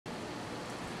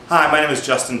Hi, my name is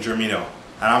Justin Germino,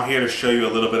 and I'm here to show you a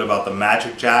little bit about the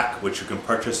MagicJack, which you can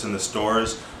purchase in the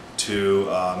stores to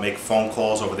make phone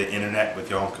calls over the internet with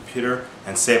your own computer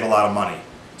and save a lot of money.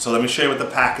 So let me show you what the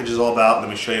package is all about, and let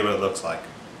me show you what it looks like.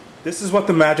 This is what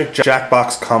the MagicJack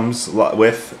box comes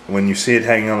with. When you see it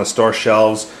hanging on the store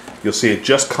shelves, you'll see it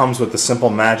just comes with the simple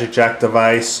MagicJack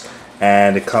device,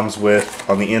 and it comes with,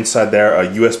 on the inside there, a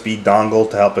USB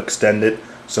dongle to help extend it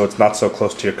so it's not so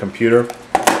close to your computer.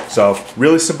 So,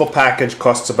 really simple package,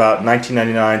 costs about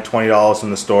 $19.99, $20 in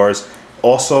the stores.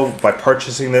 Also, by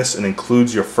purchasing this, it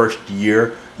includes your first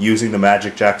year using the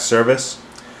MagicJack service.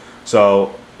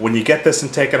 So, when you get this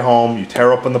and take it home, you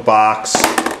tear open the box,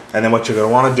 and then what you're going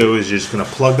to want to do is you're just going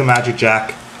to plug the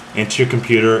MagicJack into your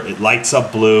computer. It lights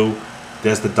up blue.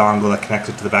 There's the dongle that connects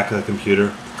it to the back of the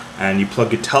computer. And you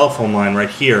plug your telephone line right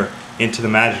here into the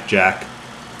MagicJack.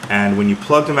 And when you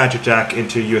plug the MagicJack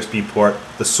into a USB port,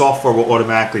 the software will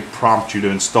automatically prompt you to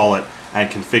install it and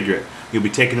configure it. You'll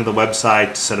be taken to the website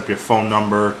to set up your phone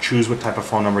number, choose what type of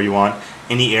phone number you want,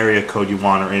 any area code you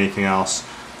want or anything else,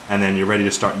 and then you're ready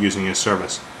to start using your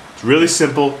service. It's really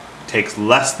simple, takes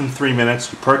less than 3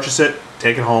 minutes. You purchase it,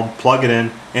 take it home, plug it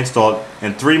in, install it.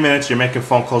 In 3 minutes you're making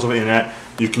phone calls over the internet.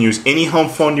 You can use any home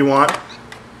phone you want,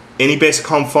 any basic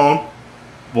home phone.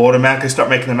 Will automatically start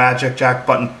making the MagicJack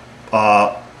button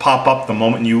pop up the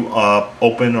moment you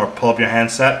open or pull up your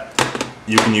handset.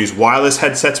 You can use wireless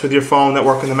headsets with your phone that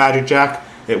work in the MagicJack.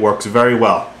 It works very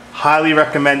well. Highly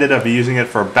recommended. I've been using it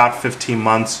for about 15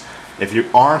 months. If you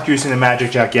aren't using the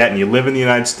MagicJack yet and you live in the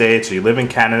United States or you live in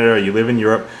Canada or you live in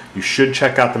Europe, you should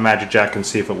check out the MagicJack and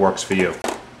see if it works for you.